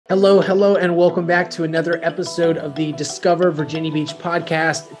Hello, hello, and welcome back to another episode of the Discover Virginia Beach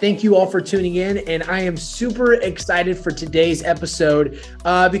podcast. Thank you all for tuning in, and I am super excited for today's episode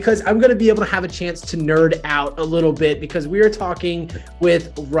because I'm going to be able to have a chance to nerd out a little bit because we are talking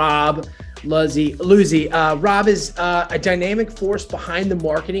with Rob Luzzi. Rob is a dynamic force behind the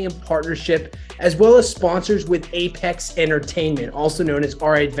marketing and partnership, as well as sponsors with Apex Entertainment, also known as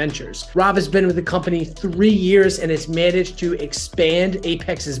RI Adventures. Rob has been with the company 3 years and has managed to expand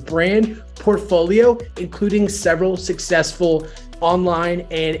Apex's brand portfolio, including several successful online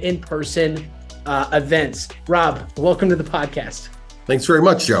and in-person events. Rob, welcome to the podcast. Thanks very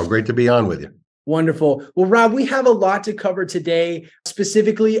much, Joe. Great to be on with you. Wonderful. Well, Rob, we have a lot to cover today,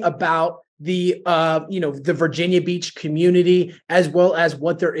 specifically about the Virginia Beach community, as well as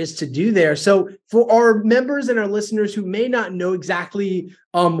what there is to do there. So for our members and our listeners who may not know exactly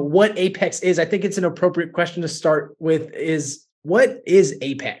what Apex is, I think it's an appropriate question to start with is, what is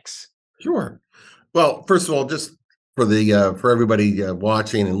Apex? Sure. Well, first of all, just for everybody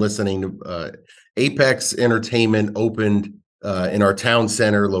watching and listening, Apex Entertainment opened in our town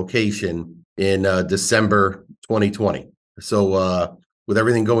center location in December 2020. So with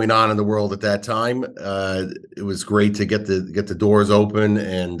everything going on in the world at that time, it was great to get the doors open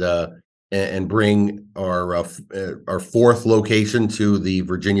and bring our fourth location to the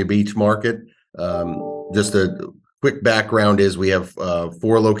Virginia Beach market. Just a quick background is we have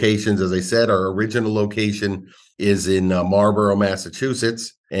 4 locations. As I said, our original location is in Marlborough,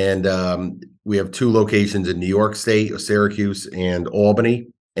 Massachusetts, and we have 2 locations in New York State, Syracuse, and Albany.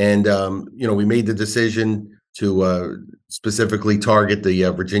 And we made the decision to specifically target the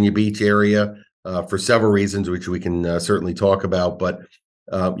Virginia Beach area for several reasons, which we can certainly talk about. But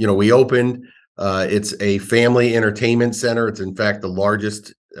we opened. It's a family entertainment center. It's in fact the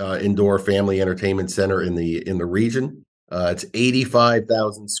largest indoor family entertainment center in the region. It's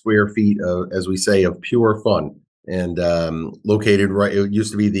 85,000 square feet, as we say, of pure fun, and located right. It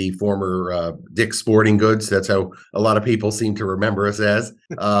used to be the former Dick's Sporting Goods. That's how a lot of people seem to remember us as.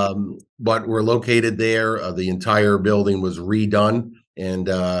 But we're located there. The entire building was redone, and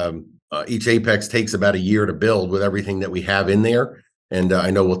each Apex takes about a year to build with everything that we have in there. And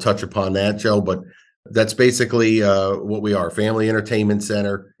I know we'll touch upon that, Joe, but that's basically what we are, family entertainment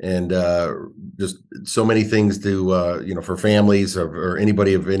center, and just so many things to, for families or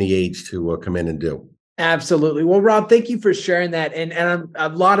anybody of any age to come in and do. Absolutely. Well, Rob, thank you for sharing that. And a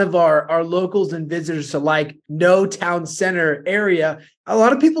lot of our locals and visitors alike know town center area. A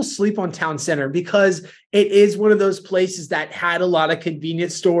lot of people sleep on town center because it is one of those places that had a lot of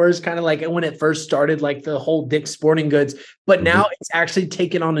convenience stores, kind of like when it first started, like the whole Dick's Sporting Goods. But now it's actually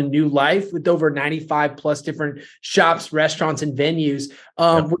taken on a new life with over 95 plus different shops, restaurants, and venues.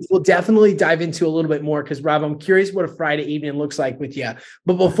 Which we'll definitely dive into a little bit more because, Rob, I'm curious what a Friday evening looks like with you.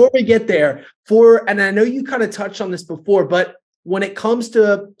 But before we get there, and I know you kind of touched on this before, but when it comes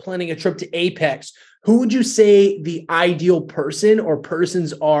to planning a trip to Apex, who would you say the ideal person or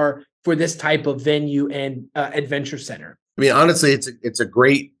persons are for this type of venue and adventure center? I mean, honestly, it's a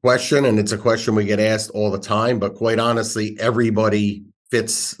great question, and it's a question we get asked all the time. But quite honestly, everybody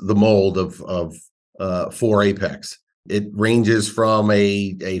fits the mold of for Apex. It ranges from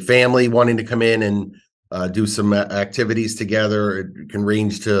a family wanting to come in and do some activities together. It can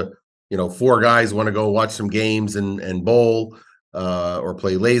range to 4 guys want to go watch some games and bowl or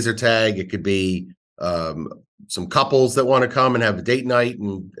play laser tag. It could be some couples that want to come and have a date night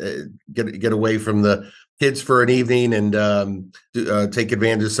and get away from the kids for an evening and take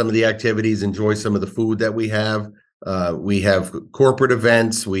advantage of some of the activities, enjoy some of the food that we have. We have corporate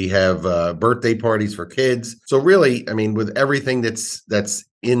events. We have birthday parties for kids. So really, I mean, with everything that's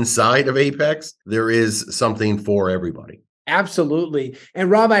inside of Apex, there is something for everybody. Absolutely. And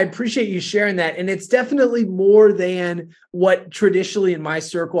Rob, I appreciate you sharing that. And it's definitely more than what traditionally in my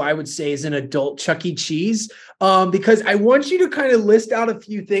circle, I would say is an adult Chuck E. Cheese, because I want you to kind of list out a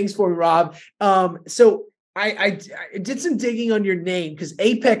few things for me, Rob. So I did some digging on your name because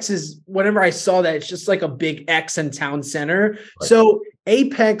Apex is, whenever I saw that, it's just like a big X in town center. Right. So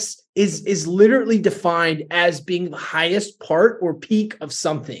Apex is literally defined as being the highest part or peak of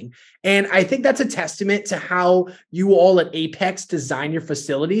something. And I think that's a testament to how you all at Apex design your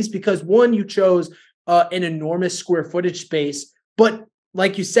facilities, because one, you chose an enormous square footage space, but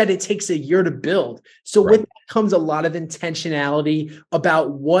like you said, it takes a year to build. So with that comes a lot of intentionality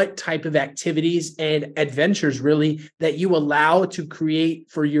about what type of activities and adventures really that you allow to create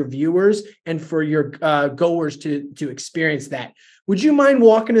for your viewers and for your goers to experience that. Would you mind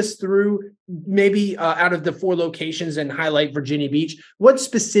walking us through maybe out of the 4 locations and highlight Virginia Beach? What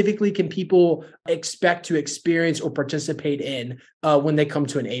specifically can people expect to experience or participate in when they come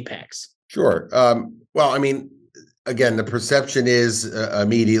to an Apex? Sure. Well, I mean, again, the perception is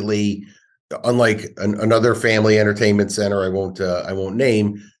immediately, unlike another family entertainment center, I won't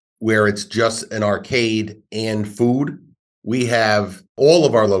name, where it's just an arcade and food. We have all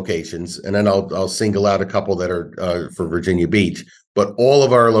of our locations, and then I'll single out a couple that are for Virginia Beach. But all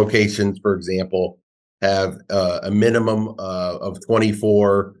of our locations, for example, have a minimum of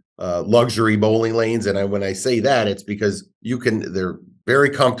 24 luxury bowling lanes. And when I say that, it's because they're very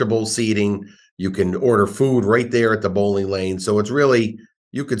comfortable seating. You can order food right there at the bowling lane. So it's really,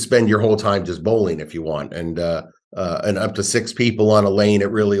 you could spend your whole time just bowling if you want. And up to 6 people on a lane,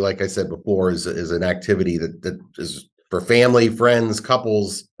 it really, like I said before, is an activity that is for family, friends,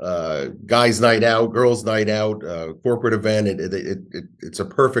 couples, guys' night out, girls' night out, corporate event. It's a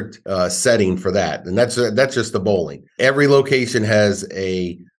perfect setting for that. And that's just the bowling. Every location has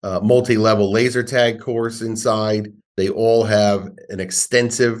a multi-level laser tag course inside. They all have an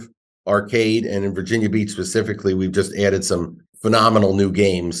extensive arcade. And in Virginia Beach specifically, we've just added some phenomenal new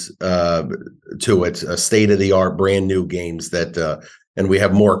games to it, state-of-the-art, brand new games and we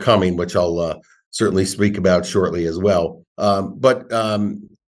have more coming, which I'll certainly speak about shortly as well. But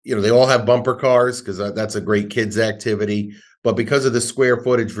they all have bumper cars because that's a great kids activity. But because of the square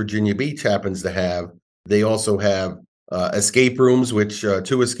footage Virginia Beach happens to have, they also have escape rooms, which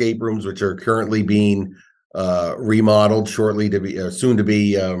 2 escape rooms, which are currently being remodeled, shortly to be soon to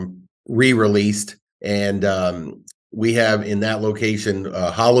be re-released. And we have in that location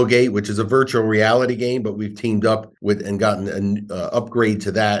Hollowgate, which is a virtual reality game, but we've teamed up with and gotten an upgrade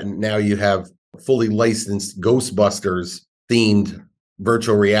to that. And now you have fully licensed Ghostbusters themed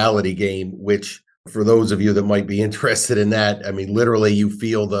virtual reality game, which for those of you that might be interested in that, I mean, literally you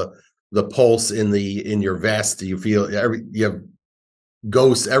feel the pulse in your vest. You feel you have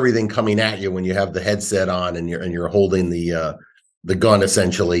ghosts, everything coming at you when you have the headset on and you're holding the gun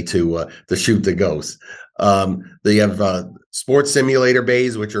essentially to shoot the ghosts. They have sports simulator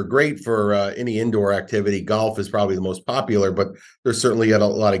bays, which are great for any indoor activity. Golf is probably the most popular, but there's certainly a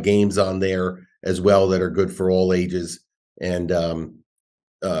lot of games on there as well that are good for all ages. And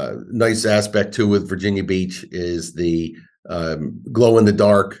nice aspect too with Virginia Beach is the glow in the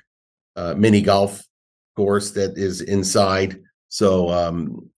dark mini golf course that is inside. So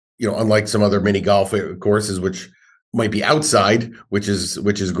unlike some other mini golf courses, which might be outside, which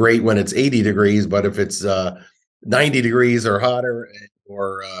is great when it's 80 degrees, but if it's 90 degrees or hotter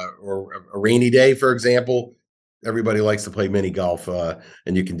or a rainy day, for example, everybody likes to play mini golf,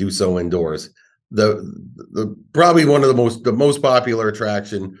 and you can do so indoors. The probably one of the most popular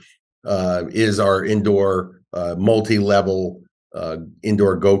attraction is our indoor multi-level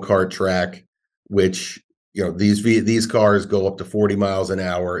indoor go-kart track, which these cars go up to 40 miles an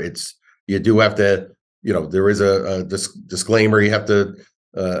hour. You do have to, there is a disclaimer you have to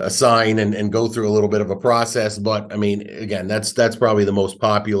assign and go through a little bit of a process. But I mean, again, that's probably the most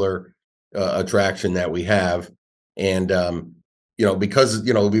popular attraction that we have. And, because,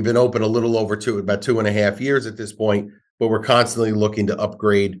 we've been open a little over about 2.5 years at this point, but we're constantly looking to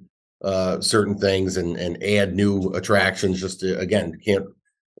upgrade certain things and add new attractions just to, again, can't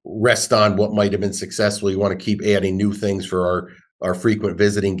rest on what might have been successful. You want to keep adding new things for our frequent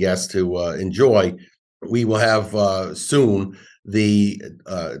visiting guests to enjoy. We will have soon the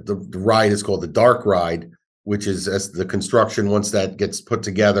ride is called the Dark Ride, which is, as the construction, once that gets put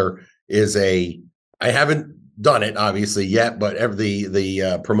together, I haven't done it obviously yet, but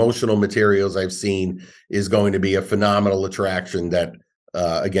the promotional materials I've seen is going to be a phenomenal attraction that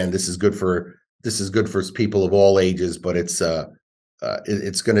again, this is good for people of all ages, but it's only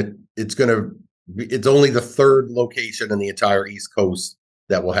the 3rd location in the entire East Coast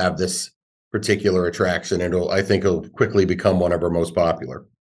that will have this particular attraction, and I think it'll quickly become one of our most popular.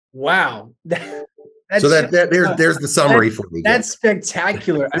 Wow. So there's the summary for me. That's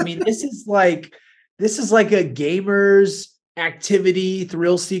spectacular. I mean, this is like a gamer's activity,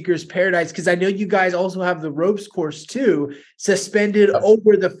 thrill seeker's paradise, because I know you guys also have the ropes course too, suspended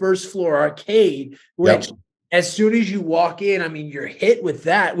over the first floor arcade, which as soon as you walk in, I mean, you're hit with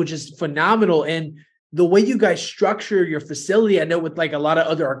that, which is phenomenal. And the way you guys structure your facility, I know with like a lot of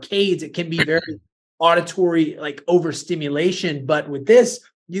other arcades, it can be very auditory, like overstimulation. But with this,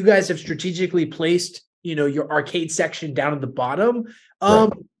 you guys have strategically placed, your arcade section down at the bottom. Right.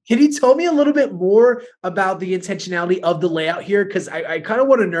 Can you tell me a little bit more about the intentionality of the layout here? Because I kind of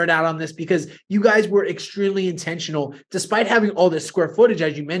want to nerd out on this, because you guys were extremely intentional, despite having all this square footage,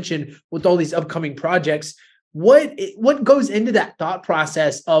 as you mentioned, with all these upcoming projects. what goes into that thought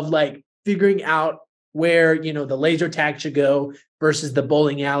process of like figuring out where, the laser tag should go versus the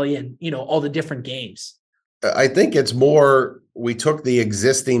bowling alley and, all the different games? I think it's more, we took the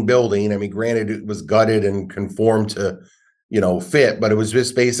existing building. I mean, granted, it was gutted and conformed to, fit, but it was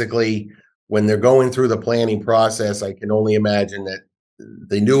just basically when they're going through the planning process, I can only imagine that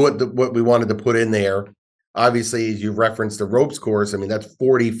they knew what we wanted to put in there. Obviously, as you referenced the ropes course, I mean, that's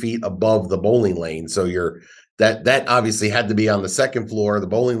 40 feet above the bowling lane. So that obviously had to be on the second floor. The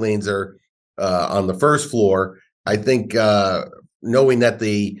bowling lanes are on the first floor. I think knowing that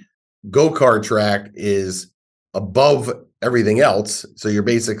the go-kart track is above everything else, so you're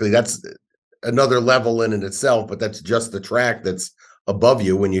basically, that's another level in itself, but that's just the track that's above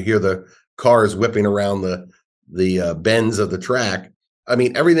you when you hear the cars whipping around the bends of the track. I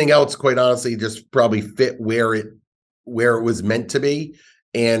mean, everything else, quite honestly, just probably fit where it was meant to be.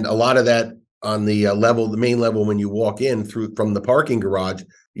 And a lot of that on the the main level, when you walk in through from the parking garage,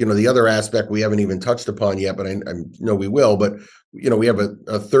 the other aspect we haven't even touched upon yet, but I know we will, but we have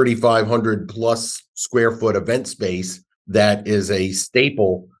a 3,500 plus square foot event space that is a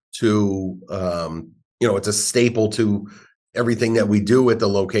staple to, it's a staple to everything that we do at the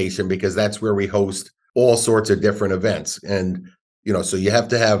location, because that's where we host all sorts of different events. And, so you have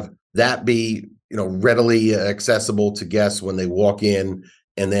to have that be, readily accessible to guests when they walk in.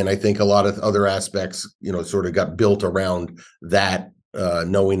 And then I think a lot of other aspects, sort of got built around that,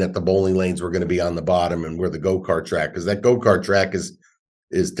 knowing that the bowling lanes were going to be on the bottom and where the go-kart track, because that go-kart track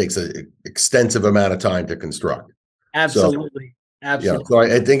takes an extensive amount of time to construct. Absolutely. Absolutely. So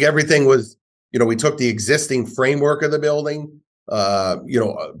I think everything was, we took the existing framework of the building,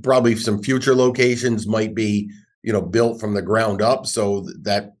 probably some future locations might be, built from the ground up. So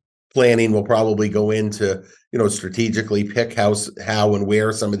that planning will probably go into, strategically pick how and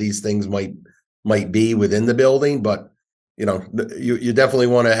where some of these things might be within the building. But, you definitely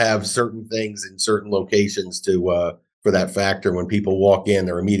want to have certain things in certain locations to, for that factor. When people walk in,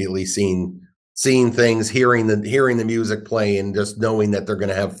 they're immediately seeing things, hearing the music play, and just knowing that they're going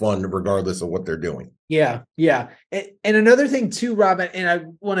to have fun regardless of what they're doing. Yeah. Yeah. And another thing too, Rob, and I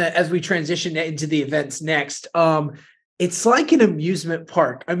want to, as we transition into the events next, it's like an amusement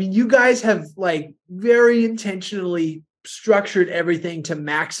park. I mean, you guys have like very intentionally structured everything to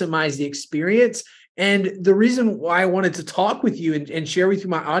maximize the experience. And the reason why I wanted to talk with you and share with you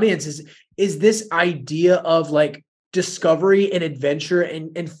my audience is this idea of like discovery and adventure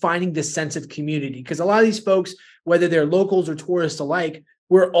and finding this sense of community. Because a lot of these folks, whether they're locals or tourists alike,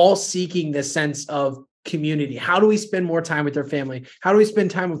 we're all seeking this sense of community. How do we spend more time with our family? How do we spend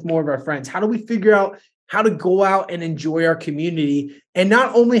time with more of our friends? How do we figure out how to go out and enjoy our community? And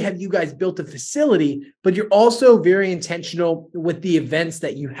not only have you guys built a facility, but you're also very intentional with the events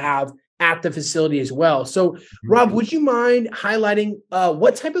that you have at the facility as well. So, Rob, would you mind highlighting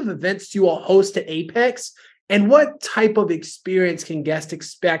what type of events do you all host at Apex, and what type of experience can guests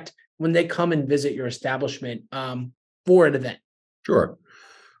expect when they come and visit your establishment for an event? Sure.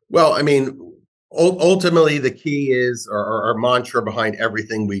 Well, I mean, ultimately, the key is, our mantra behind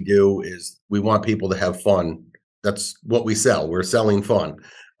everything we do is we want people to have fun. That's what we sell. We're selling fun,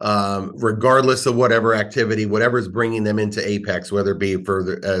 regardless of whatever activity, whatever's bringing them into Apex, whether it be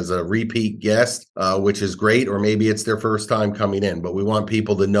as a repeat guest, which is great, or maybe it's their first time coming in. But we want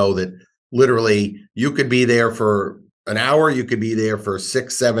people to know that literally you could be there for an hour, you could be there for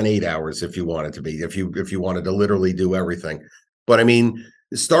 6, 7, 8 hours if you wanted to be, if you wanted to literally do everything. But I mean,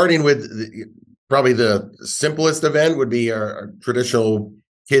 starting with probably the simplest event would be our traditional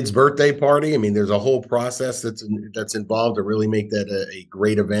kid's birthday party. I mean, there's a whole process that's involved to really make that a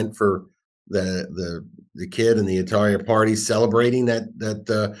great event for the kid and the entire party celebrating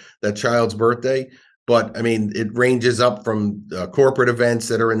that child's birthday. But I mean, it ranges up from corporate events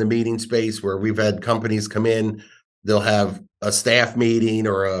that are in the meeting space, where we've had companies come in, they'll have a staff meeting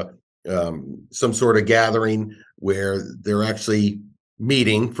or some sort of gathering where they're actually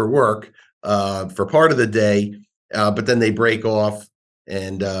meeting for work for part of the day, but then they break off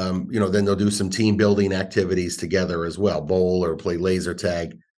and then they'll do some team building activities together as well, bowl or play laser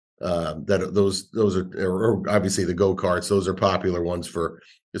tag. Those are obviously the go-karts. Those are popular ones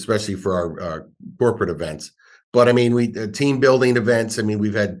especially for our corporate events. But I mean, we team building events. I mean,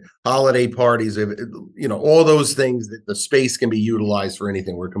 we've had holiday parties, all those things that the space can be utilized for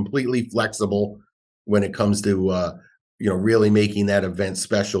anything. We're completely flexible when it comes to really making that event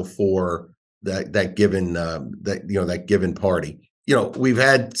special for that given party. We've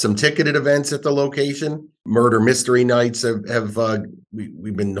had some ticketed events at the location. Murder mystery nights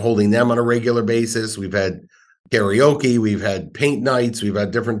we've been holding them on a regular basis. We've had karaoke, we've had paint nights, we've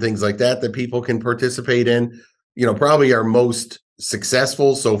had different things like that that people can participate in. Probably our most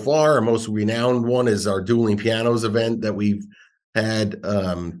successful so far, our most renowned one is our Dueling Pianos event that we've had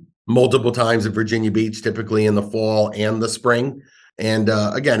multiple times at Virginia Beach, typically in the fall and the spring. And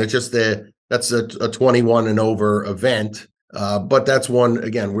again, it's just that's a 21 and over event. But that's one,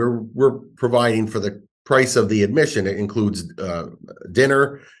 again, we're providing for the price of the admission. It includes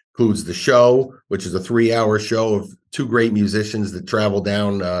dinner, includes the show, which is a 3-hour show of two great musicians that travel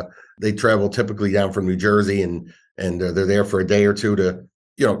down. They travel typically down from New Jersey, and they're there for a day or two to,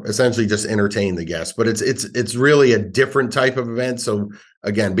 essentially just entertain the guests. But it's really a different type of event. So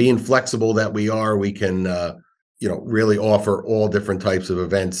again, being flexible that we can really offer all different types of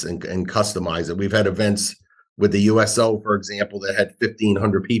events and customize it. We've had events with the USO, for example, that had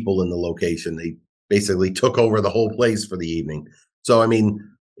 1,500 people in the location. They basically took over the whole place for the evening. So, I mean,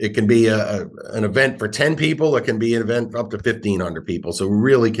 it can be an event for 10 people. It can be an event for up to 1,500 people. So we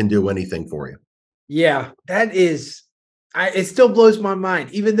really can do anything for you. Yeah, that is, it still blows my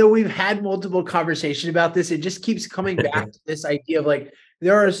mind. Even though we've had multiple conversations about this, it just keeps coming back to this idea of like,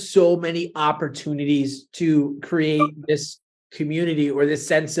 there are so many opportunities to create this community or this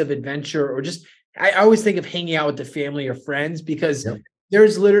sense of adventure, or just, I always think of hanging out with the family or friends, because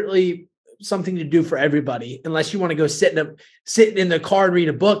there's literally something to do for everybody, unless you want to go sit in the car and read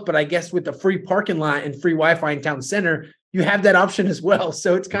a book. But I guess with the free parking lot and free Wi-Fi in town center, you have that option as well.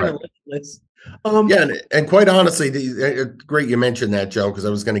 So it's kind of limitless. And quite honestly, great you mentioned that, Joe, because I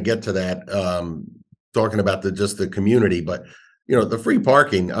was going to get to that, talking about just the community. But the free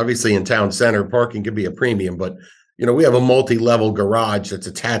parking, obviously in town center, parking could be a premium, but we have a multi-level garage that's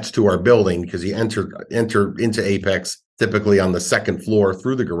attached to our building, because you enter into Apex typically on the second floor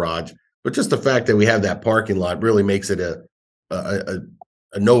through the garage. But just the fact that we have that parking lot really makes it a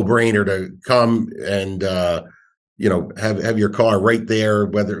no-brainer to come and have your car right there.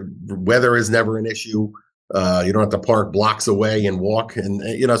 Weather is never an issue. You don't have to park blocks away and walk,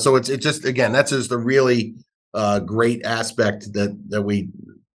 and so it's just, again, that's just a really great aspect that we,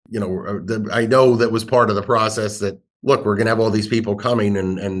 I know that was part of the process. That, look, we're going to have all these people coming,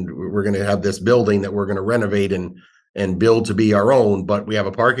 and we're going to have this building that we're going to renovate and build to be our own, but we have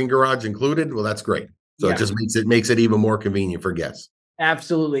a parking garage included. Well, that's great. So it just makes it even more convenient for guests.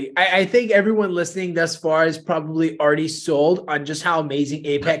 Absolutely. I think everyone listening thus far is probably already sold on just how amazing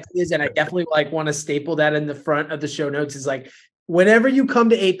Apex is. And I definitely want to staple that in the front of the show notes. Is like, whenever you come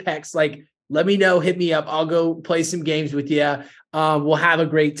to Apex, let me know, hit me up. I'll go play some games with you. We'll have a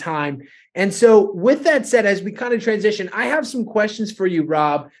great time. And so with that said, as we kind of transition, I have some questions for you,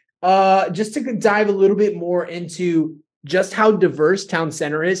 Rob, just to dive a little bit more into just how diverse town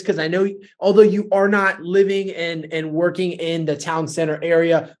center is. Because I know, although you are not living and working in the town center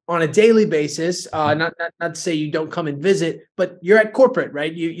area on a daily basis, not to say you don't come and visit, but you're at corporate,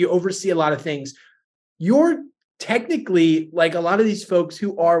 right? You oversee a lot of things. You're technically like a lot of these folks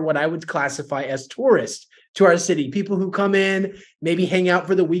who are what I would classify as tourists to our city, people who come in, maybe hang out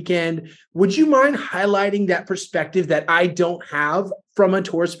for the weekend. Would you mind highlighting that perspective that I don't have from a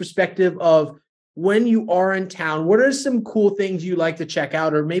tourist perspective of, when you are in town, what are some cool things you like to check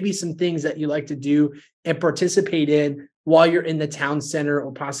out, or maybe some things that you like to do and participate in while you're in the town center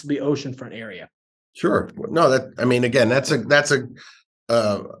or possibly oceanfront area? Sure. No, again, that's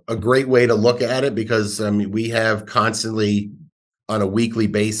a great way to look at it, because we have constantly, on a weekly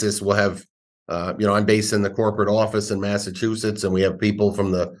basis, we'll have, I'm based in the corporate office in Massachusetts, and we have people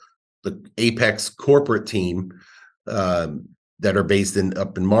from the Apex corporate team that are based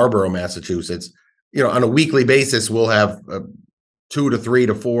up in Marlborough, Massachusetts. On a weekly basis, we'll have 2 to 3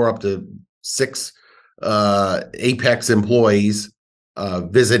 to 4 up to 6 Apex employees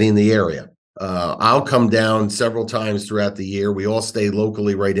visiting the area. I'll come down several times throughout the year. We all stay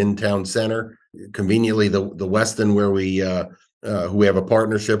locally right in town center. Conveniently, the Westin, where who we have a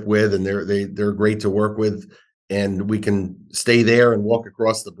partnership with, and they're great to work with. And we can stay there and walk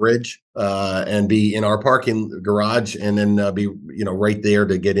across the bridge and be in our parking garage, and then be right there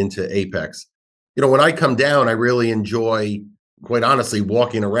to get into Apex. When I come down, I really enjoy, quite honestly,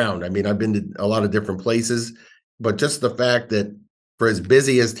 walking around. I mean, I've been to a lot of different places, but just the fact that, for as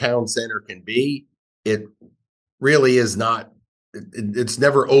busy as town center can be, it really is not. It's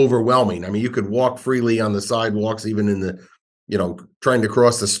never overwhelming. I mean, you could walk freely on the sidewalks, even in the, trying to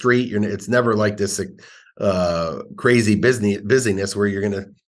cross the street. It's never like this crazy busyness where you're gonna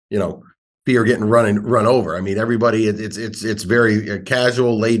fear getting run over. I mean, everybody, it's very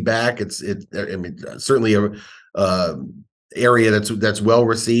casual, laid back. I mean, certainly a area that's well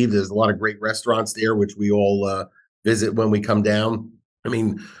received. There's a lot of great restaurants there, which we all visit when we come down. I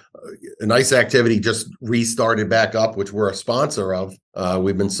mean, a nice activity just restarted back up, which we're a sponsor of.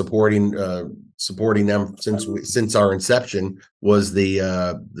 We've been supporting them since our inception. Was the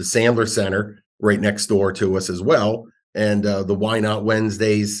Sandler Center right next door to us as well, and the Why Not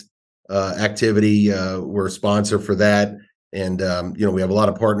Wednesdays activity. We're a sponsor for that, and we have a lot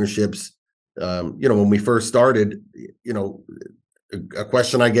of partnerships. When we first started, a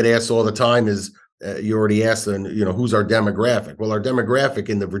question I get asked all the time is, you already asked, who's our demographic? Well, our demographic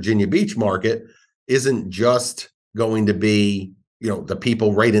in the Virginia Beach market isn't just going to be, the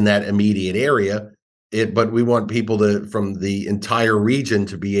people right in that immediate area, but we want people from the entire region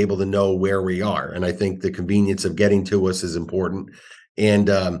to be able to know where we are. And I think the convenience of getting to us is important. And,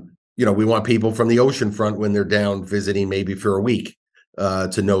 we want people from the oceanfront when they're down visiting maybe for a week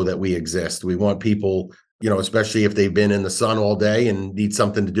to know that we exist. We want people, especially if they've been in the sun all day and need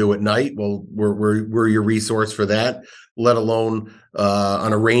something to do at night. Well, we're your resource for that, let alone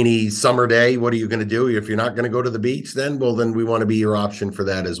on a rainy summer day. What are you going to do if you're not going to go to the beach? Then we want to be your option for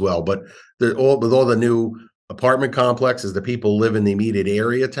that as well. But with all the new apartment complexes, the people live in the immediate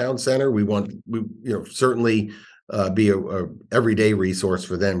area, town center, we certainly be a everyday resource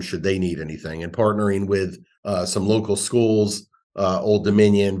for them should they need anything, and partnering with some local schools, Old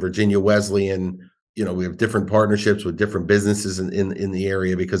Dominion, Virginia Wesleyan. We have different partnerships with different businesses in the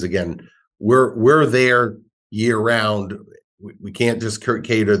area, because again, we're there year round. We can't just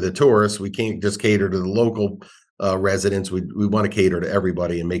cater to the tourists. We can't just cater to the local residents. We want to cater to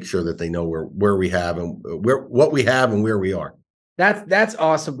everybody and make sure that they know where we have and what we have and where we are. That's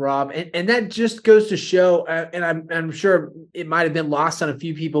awesome, Rob. And that just goes to show, and I'm sure it might have been lost on a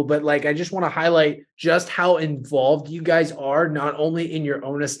few people, but I just want to highlight just how involved you guys are, not only in your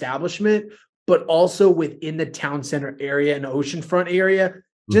own establishment, but also within the town center area and oceanfront area,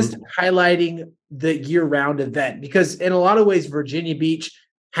 just highlighting the year-round event. Because in a lot of ways, Virginia Beach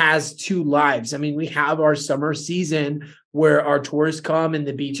has two lives. I mean, we have our summer season where our tourists come and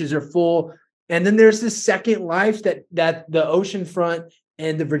the beaches are full. And then there's this second life that the oceanfront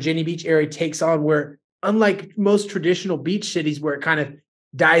and the Virginia Beach area takes on, where, unlike most traditional beach cities where it kind of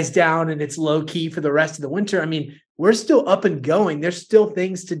dies down and it's low key for the rest of the winter, I mean, we're still up and going. There's still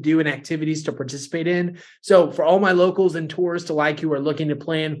things to do and activities to participate in. So for all my locals and tourists alike who are looking to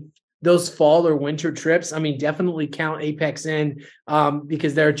plan those fall or winter trips, I mean, definitely count Apex in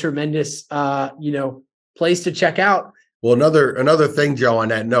because they're a tremendous, place to check out. Well, another thing, Joe, on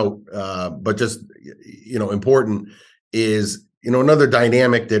that note, but just, important is, another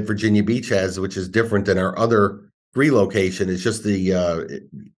dynamic that Virginia Beach has, which is different than our other 3 location, is just the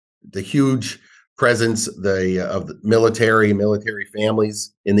huge presence of the military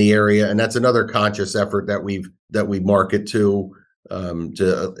families in the area. And that's another conscious effort that we market to some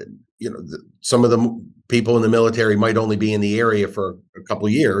of the people in the military might only be in the area for a couple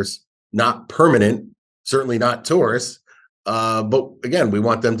of years, not permanent, certainly not tourists. But again, we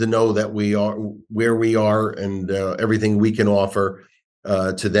want them to know that we are where we are and everything we can offer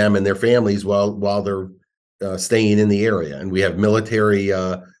to them and their families while they're staying in the area. And we have military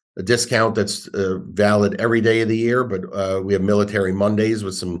a discount that's valid every day of the year, but we have Military Mondays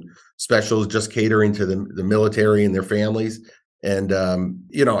with some specials just catering to the military and their families. And I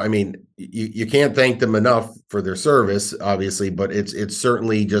mean, you can't thank them enough for their service, obviously, but it's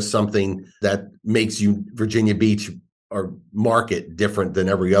certainly just something that makes Virginia Beach, our market, different than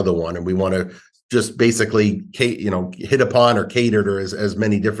every other one. And we want to just basically hit upon or cater to as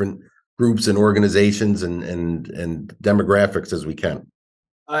many different groups and organizations and demographics as we can.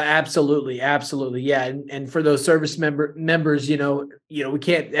 Absolutely. Yeah. And for those service members, we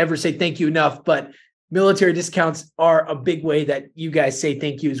can't ever say thank you enough, but military discounts are a big way that you guys say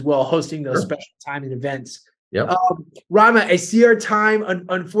thank you as well, hosting those special time and events. Yeah. Rama, I see our time.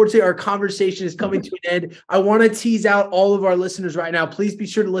 Unfortunately, our conversation is coming to an end. I want to tease out all of our listeners right now. Please be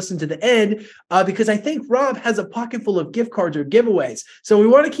sure to listen to the end because I think Rob has a pocket full of gift cards or giveaways. So we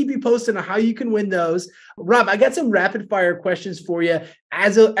want to keep you posted on how you can win those. Rob, I got some rapid fire questions for you.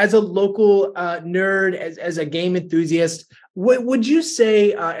 As a local nerd, as a game enthusiast, what would you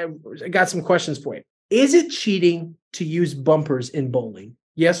say? I got some questions for you. Is it cheating to use bumpers in bowling?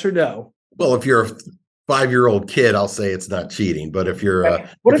 Yes or no? Well, if you're a 5-year-old kid, I'll say it's not cheating. But if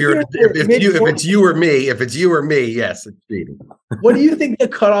it's you or me, yes, it's cheating. What do you think the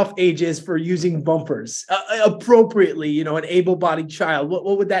cutoff age is for using bumpers appropriately? An able-bodied child.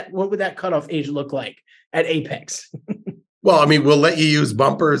 What would that cutoff age look like at Apex? Well, I mean, we'll let you use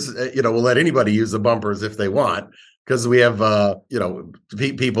bumpers. We'll let anybody use the bumpers if they want, because we have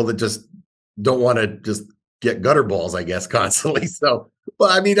people that just don't want to just get gutter balls, I guess, constantly. So, well,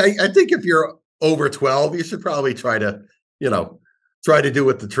 I mean, I think if you're over 12, you should probably try to, try to do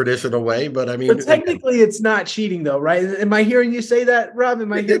it the traditional way. But I mean, But technically, it's not cheating, though, right? Am I hearing you say that, Rob?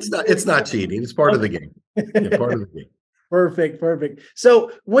 Am I hearing it's not cheating. It's part of the game. Yeah, part of the game. Perfect, perfect.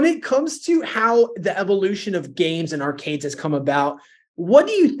 So when it comes to how the evolution of games and arcades has come about, what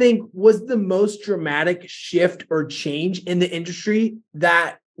do you think was the most dramatic shift or change in the industry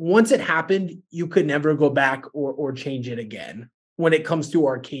that once it happened, you could never go back or change it again when it comes to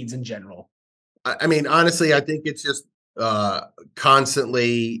arcades in general? I mean, honestly, I think it's just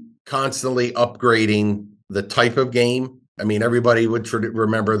constantly upgrading the type of game. I mean, everybody would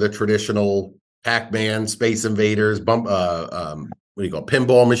remember the traditional Pac-Man, Space Invaders, what do you call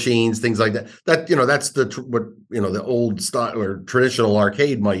pinball machines, things like that. That that's what the old style or traditional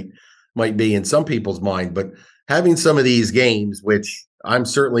arcade might be in some people's mind. But having some of these games, which I'm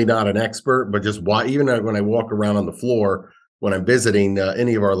certainly not an expert, but just even when I walk around on the floor when I'm visiting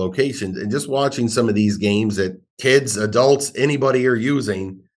any of our locations and just watching some of these games that kids, adults, anybody are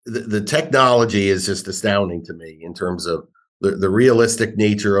using, the technology is just astounding to me in terms of the realistic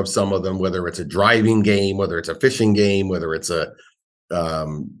nature of some of them, whether it's a driving game, whether it's a fishing game, whether it's a,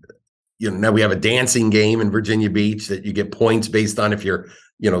 now we have a dancing game in Virginia Beach that you get points based on if you're,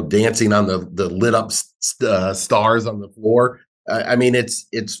 dancing on the lit up stars on the floor. I mean,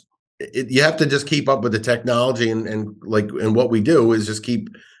 you have to just keep up with the technology and what we do is just keep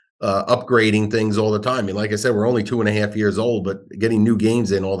upgrading things all the time. I mean, like I said, we're only 2.5 years old, but getting new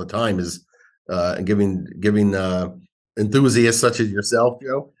games in all the time is giving enthusiasts such as yourself,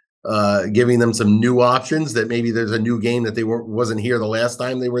 Joe, giving them some new options that maybe there's a new game that wasn't here the last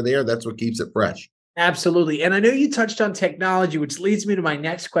time they were there. That's what keeps it fresh. Absolutely. And I know you touched on technology, which leads me to my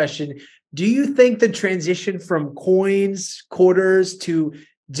next question. Do you think the transition from coins, quarters to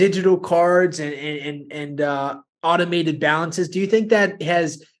digital cards and automated balances, do you think that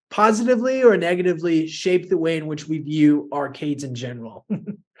has positively or negatively shaped the way in which we view arcades in general?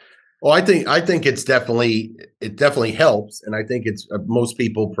 Well, I think it definitely helps, and I think it's most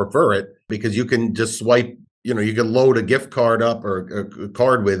people prefer it because you can just swipe. You can load a gift card up or a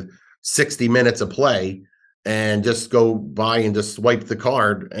card with 60 minutes of play, and just go by and just swipe the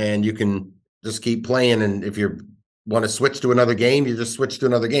card, and you can just keep playing. And if you want to switch to another game, you just switch to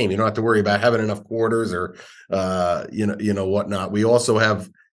another game. You don't have to worry about having enough quarters or whatnot. We also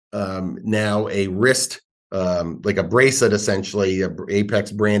have now a wrist. Like a bracelet, essentially, a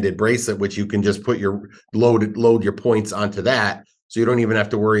Apex branded bracelet, which you can just load your points onto that. So you don't even have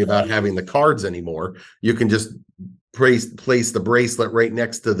to worry about having the cards anymore. You can just place the bracelet right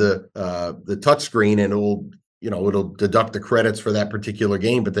next to the touch screen, and it'll deduct the credits for that particular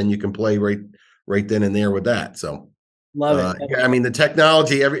game, but then you can play right then and there with that. So Love it. I mean, the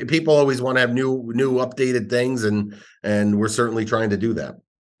technology, people always want to have new updated things, and we're certainly trying to do that.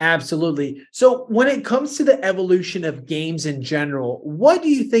 Absolutely. So when it comes to the evolution of games in general, what do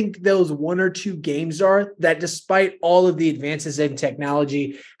you think those one or two games are that, despite all of the advances in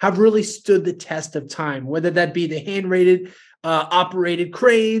technology, have really stood the test of time, whether that be the hand-rated, operated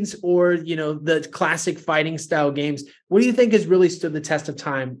cranes or, the classic fighting style games? What do you think has really stood the test of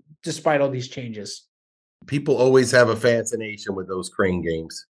time despite all these changes? People always have a fascination with those crane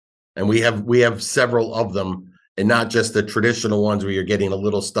games, and we have several of them. And not just the traditional ones where you're getting a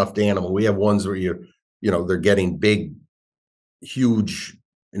little stuffed animal. We have ones where they're getting big, huge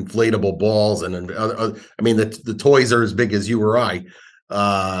inflatable balls, and I mean the toys are as big as you or I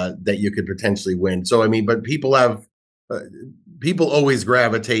that you could potentially win. So I mean, but people always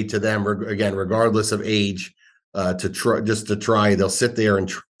gravitate to them again, regardless of age, to try. They'll sit there and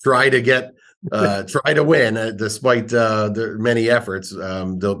try to get. Try to win despite the many efforts.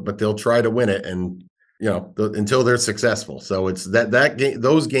 They'll try to win it, and until they're successful. So it's that game.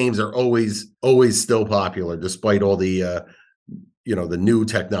 Those games are always still popular, despite all the the new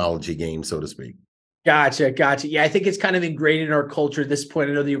technology games, so to speak. Gotcha. Yeah, I think it's kind of ingrained in our culture at this point.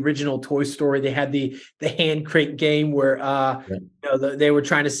 I know the original Toy Story, they had the hand crate game where they were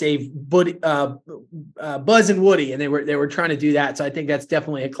trying to save Buzz and Woody, and they were trying to do that. So I think that's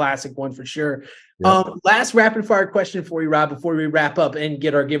definitely a classic one for sure. Yep. Last rapid fire question for you, Rob, before we wrap up and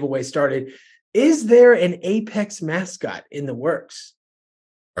get our giveaway started. Is there an Apex mascot in the works?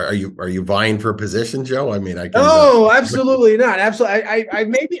 Are you vying for a position, Joe? I mean, I can. Oh, absolutely not. Absolutely. I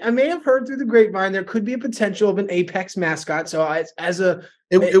may have heard through the grapevine there could be a potential of an Apex mascot. So as a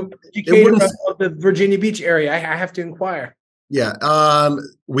educator of the Virginia Beach area, I have to inquire. Yeah.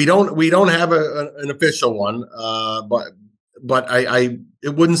 We don't have an official one. But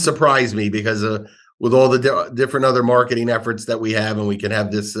it wouldn't surprise me because with all the different other marketing efforts that we have, and we can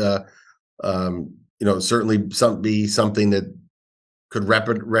have this. Certainly be something that could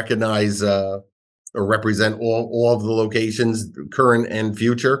recognize or represent all of the locations, current and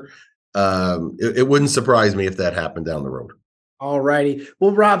future. It wouldn't surprise me if that happened down the road. All righty.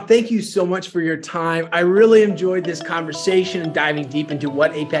 Well, Rob, thank you so much for your time. I really enjoyed this conversation and diving deep into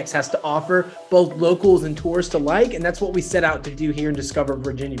what Apex has to offer, both locals and tourists alike. And that's what we set out to do here in Discover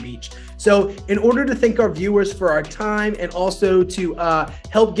Virginia Beach. So in order to thank our viewers for our time and also to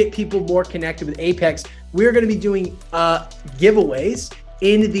help get people more connected with Apex, we're going to be doing giveaways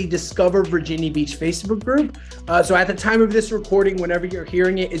in the Discover Virginia Beach Facebook group. So at the time of this recording, whenever you're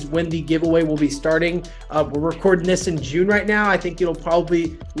hearing it, is when the giveaway will be starting. We're recording this in June right now. I think it'll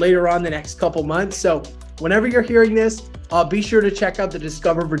probably later on the next couple months. So whenever you're hearing this, be sure to check out the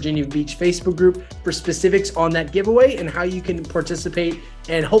Discover Virginia Beach Facebook group for specifics on that giveaway and how you can participate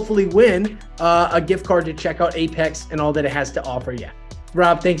and hopefully win a gift card to check out Apex and all that it has to offer you.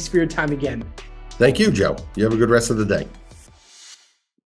 Rob, thanks for your time again. Thank you, Joe. You have a good rest of the day.